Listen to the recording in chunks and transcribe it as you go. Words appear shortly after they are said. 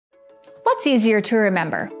What's easier to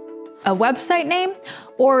remember? A website name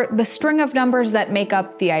or the string of numbers that make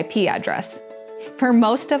up the IP address? For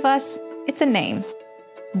most of us, it's a name.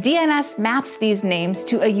 DNS maps these names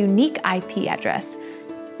to a unique IP address.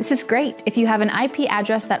 This is great if you have an IP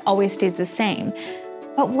address that always stays the same.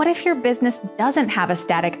 But what if your business doesn't have a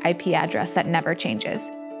static IP address that never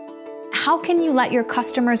changes? How can you let your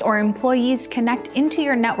customers or employees connect into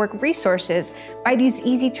your network resources by these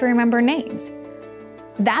easy-to-remember names?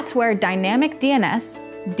 That's where Dynamic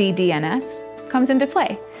DNS, DDNS, comes into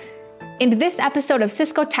play. In this episode of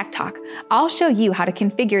Cisco Tech Talk, I'll show you how to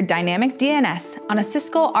configure Dynamic DNS on a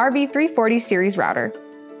Cisco RV340 series router.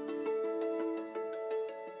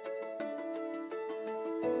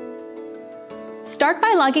 Start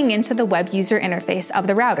by logging into the web user interface of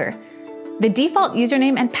the router. The default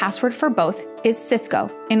username and password for both is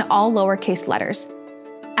Cisco in all lowercase letters.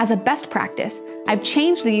 As a best practice, I've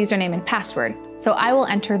changed the username and password, so I will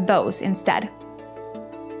enter those instead.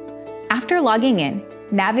 After logging in,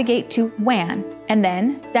 navigate to WAN and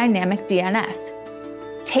then Dynamic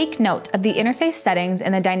DNS. Take note of the interface settings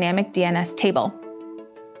in the Dynamic DNS table.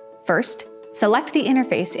 First, select the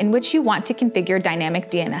interface in which you want to configure Dynamic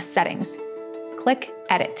DNS settings. Click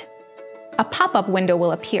Edit. A pop-up window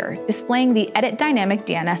will appear, displaying the Edit Dynamic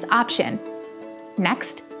DNS option.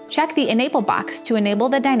 Next, check the Enable box to enable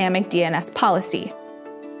the Dynamic DNS policy.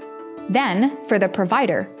 Then, for the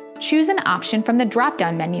provider, choose an option from the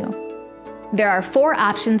drop-down menu. There are 4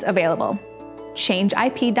 options available: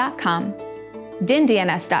 ChangeIP.com,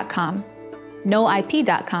 DNDNS.com,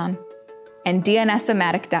 NoIP.com, and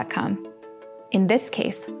DNSomatic.com. In this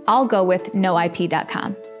case, I'll go with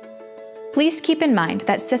NoIP.com. Please keep in mind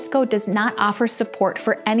that Cisco does not offer support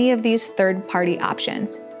for any of these third-party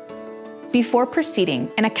options. Before proceeding,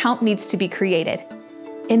 an account needs to be created.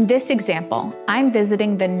 In this example, I'm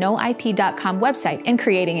visiting the NoIP.com website and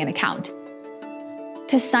creating an account.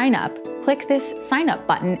 To sign up, click this Sign Up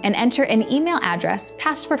button and enter an email address,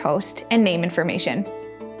 password host, and name information.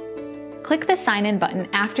 Click the Sign In button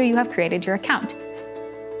after you have created your account.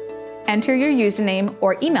 Enter your username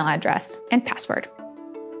or email address and password.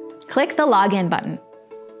 Click the Login button.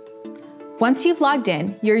 Once you've logged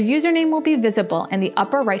in, your username will be visible in the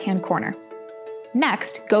upper right-hand corner.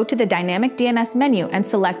 Next, go to the Dynamic DNS menu and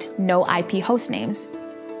select No IP hostnames.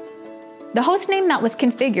 The hostname that was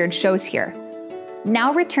configured shows here.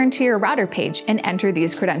 Now return to your router page and enter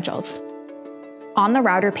these credentials. On the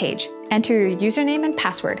router page, enter your username and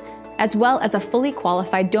password, as well as a fully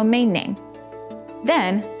qualified domain name.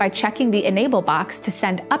 Then, by checking the Enable box to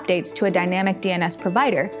send updates to a Dynamic DNS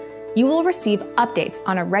provider, you will receive updates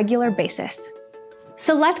on a regular basis.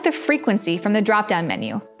 Select the frequency from the drop-down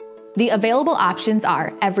menu. The available options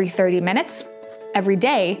are every 30 minutes, every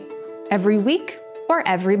day, every week, or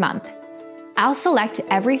every month. I'll select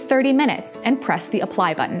every 30 minutes and press the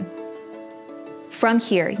Apply button. From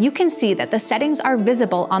here, you can see that the settings are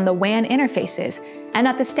visible on the WAN interfaces and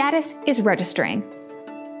that the status is registering.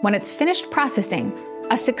 When it's finished processing,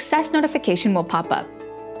 a success notification will pop up.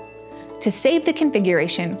 To save the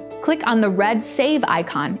configuration, click on the red Save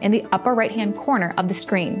icon in the upper right-hand corner of the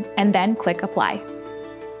screen, and then click Apply.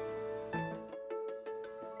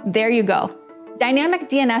 There you go. Dynamic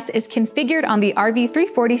DNS is configured on the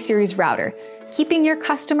RV340 series router, keeping your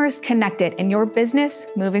customers connected and your business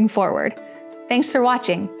moving forward. Thanks for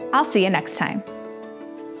watching. I'll see you next time.